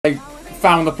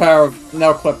found a pair of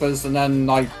nail clippers and then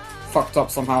I fucked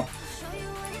up somehow.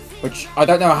 Which I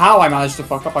don't know how I managed to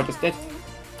fuck up. I just did.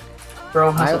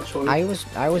 Bro has a choice.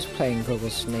 I was playing Google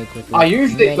Snake with. I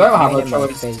usually don't have a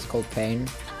choice. Physical pain.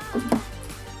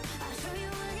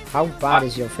 How bad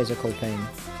is your physical pain?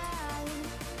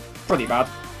 Pretty bad.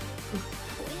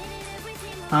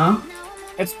 Huh?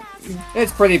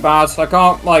 It's pretty bad. I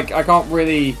can't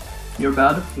really. You're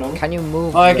bad. No. Can you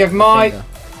move? Like the finger?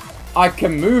 I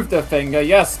can move the finger,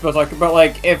 yes, but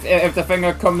if the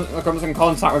finger comes in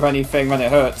contact with anything, then it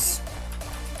hurts.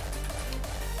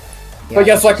 Yeah, but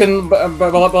yes, I can.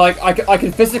 But like I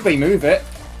can physically move it.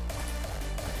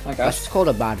 I guess. That's called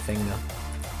a bad finger.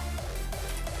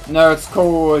 No, it's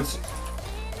called.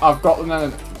 I've got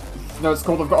no, it's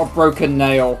called. I've got a broken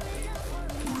nail.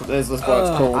 This is what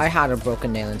it's called. I had a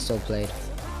broken nail and still played.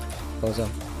 Bozo.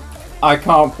 I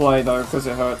can't play though because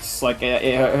it hurts. Like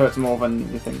it hurts more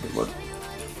than you think it would.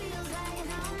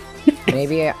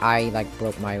 Maybe I like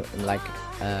broke my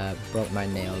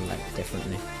nail like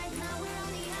differently.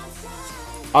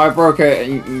 I broke it.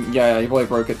 Yeah, you probably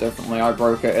broke it differently. I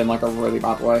broke it in like a really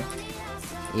bad way.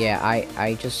 Yeah,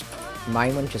 I just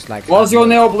mine went just like. Was your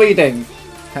nail bleeding?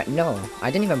 No,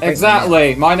 I didn't even break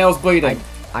exactly. My nail's bleeding.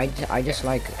 I just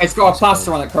like. It's got a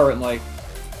plaster on it currently.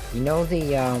 You know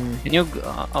the Can you?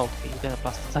 Oh, you got a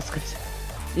plaster. That's good.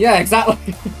 Yeah, exactly.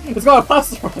 It's got a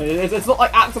plaster on it. It's not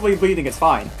like actively bleeding. It's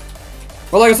fine.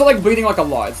 Well, like it's not like bleeding like a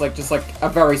lot. It's like just like a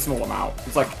very small amount.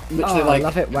 It's like literally like. I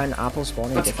love it when apples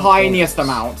spawn in the tiniest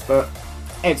amount, but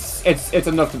it's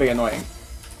enough to be annoying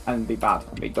and be bad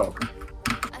and be dog.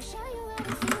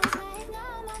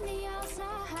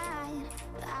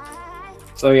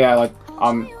 So yeah, like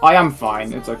I am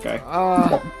fine. It's okay.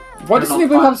 Why does we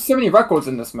have so many records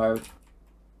in this mode?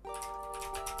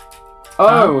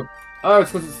 Oh,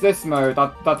 it's because it's this mode.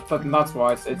 That's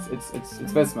why it's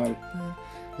this mode.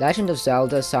 Legend of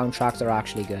Zelda soundtracks are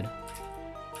actually good.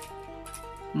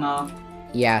 Nah.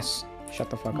 Yes.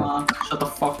 Shut the fuck up. Shut the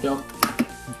fuck up.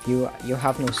 You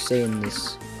have no say in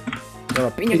this. Your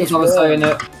opinion He is doesn't wrong. say in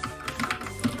it.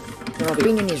 Your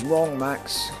opinion is wrong,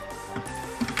 Max.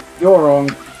 You're wrong.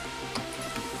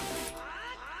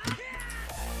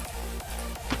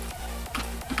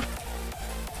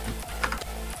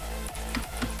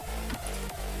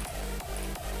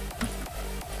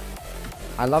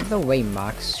 I love the way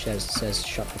Max says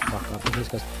shut the fuck up. He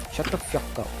just goes, shut the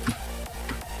fuck up.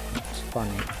 It's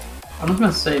funny. I'm not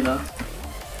gonna say that.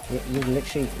 You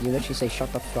literally say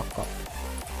shut the fuck up.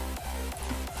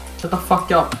 Shut the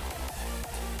fuck up.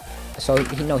 So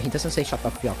he doesn't say shut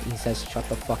the fuck, he says shut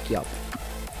the fuck up.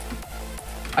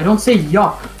 I don't say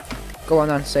yuck. Go on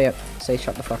then, say it. Say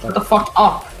shut the fuck up. Shut the fuck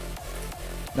up.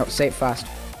 No, say it fast.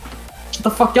 Shut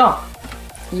the fuck up.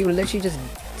 You literally just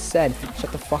said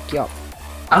shut the fuck up.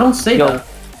 I don't say that.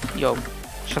 Yo,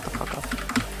 shut the fuck up.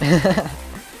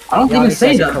 I don't even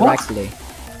say that. Correctly.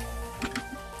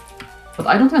 But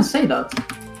I don't even say that.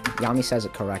 Yami says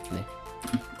it correctly.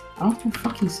 I don't even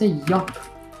fucking say yuck.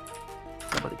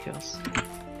 Nobody cares.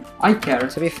 I care.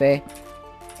 To be fair,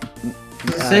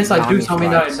 Since I do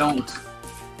something that I don't.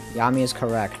 Yami is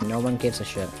correct. No one gives a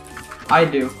shit. I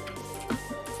do.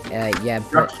 Yeah.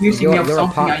 You're accusing me of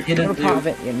something I didn't you're do. Part of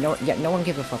it. No one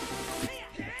gives a fuck.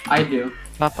 I do.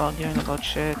 Stop arguing about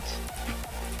shit.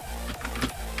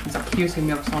 He's accusing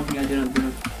me of something I didn't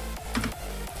do.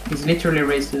 He's literally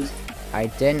racist. I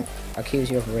didn't accuse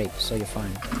you of rape, so you're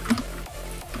fine.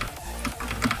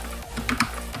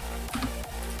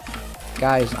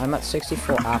 Guys, I'm at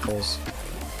 64 apples.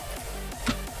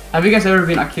 Have you guys ever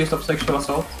been accused of sexual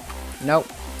assault? Nope.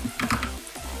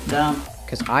 Damn.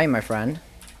 Because I, my friend,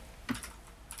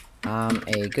 am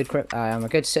a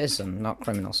good citizen, not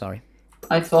criminal. Sorry.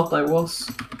 I thought I was.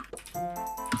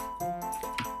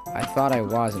 I thought I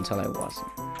was until I wasn't.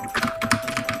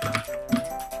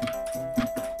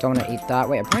 Don't want to eat that.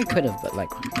 Wait, I probably could have, but like,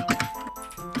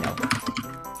 no.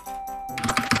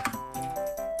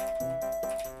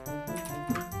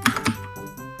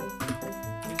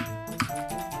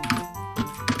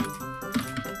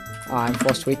 Oh, I'm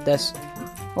forced to eat this.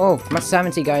 Oh, I'm at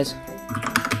 70, guys.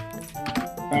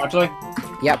 Actually?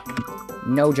 Yep.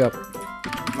 No joke.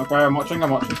 Okay, I'm watching. Get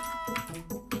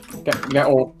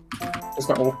all. Just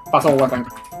get all. That's all, I think.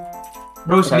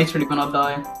 Bro's Okay. literally gonna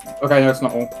die. Okay, no, it's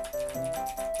not all.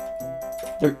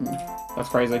 That's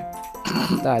crazy.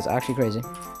 That is actually crazy.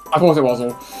 I thought it was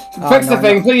all. Fix the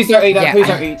thing, please don't eat that, Yeah, please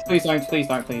don't eat, please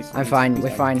don't, please. I'm fine, we're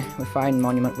fine,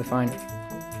 Monument, we're fine.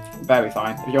 Very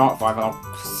fine. If you aren't fine, then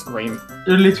I'll scream.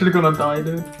 You're literally gonna die,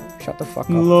 dude. Shut the fuck up.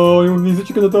 No, you're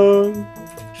literally gonna die.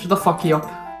 Shut the fuck up.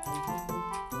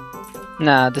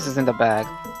 Nah, this is in the bag.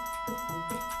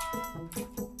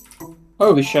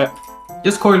 Holy shit.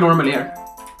 Just coil normally here.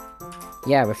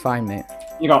 Yeah, we're fine, mate.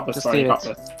 You got this, Just bro. You leave got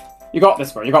it. this. You got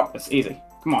this, bro. You got this. Easy.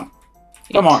 Come on.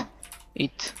 Come on.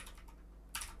 Eat.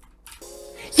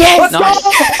 Yes!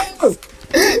 Let's go!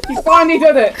 He finally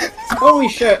did it! Holy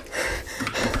shit.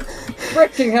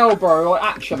 Freaking hell, bro. Like,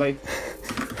 actually.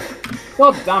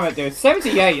 God damn it, dude.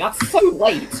 78. That's so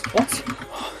late. What?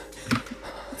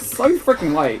 So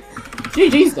freaking late.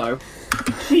 GG's, though.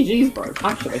 GG's, bro.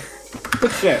 Actually.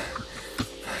 Good shit.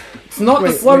 It's not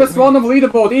the slowest one on the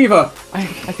leaderboard, either. I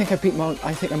think I beat Mo.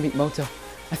 I think I beat Mota.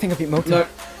 I think I beat Mota. No.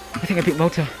 I think I beat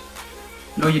Mota.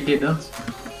 No, you didn't.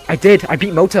 I did. I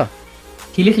beat Mota.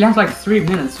 He literally has like 3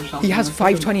 minutes or something. He has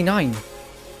 529. That's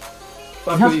He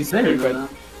because has he's better stupid. than that.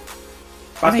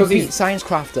 That's And I because beat he's... Science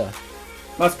Crafter.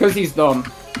 That's because he's dumb.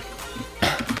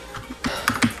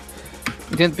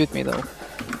 You didn't beat me though.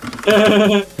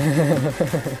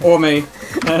 Or me.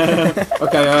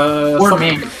 Okay, Or stop,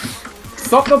 me.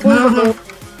 Stop the bull.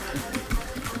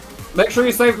 Make sure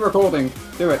you save the recording.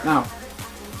 Do it now.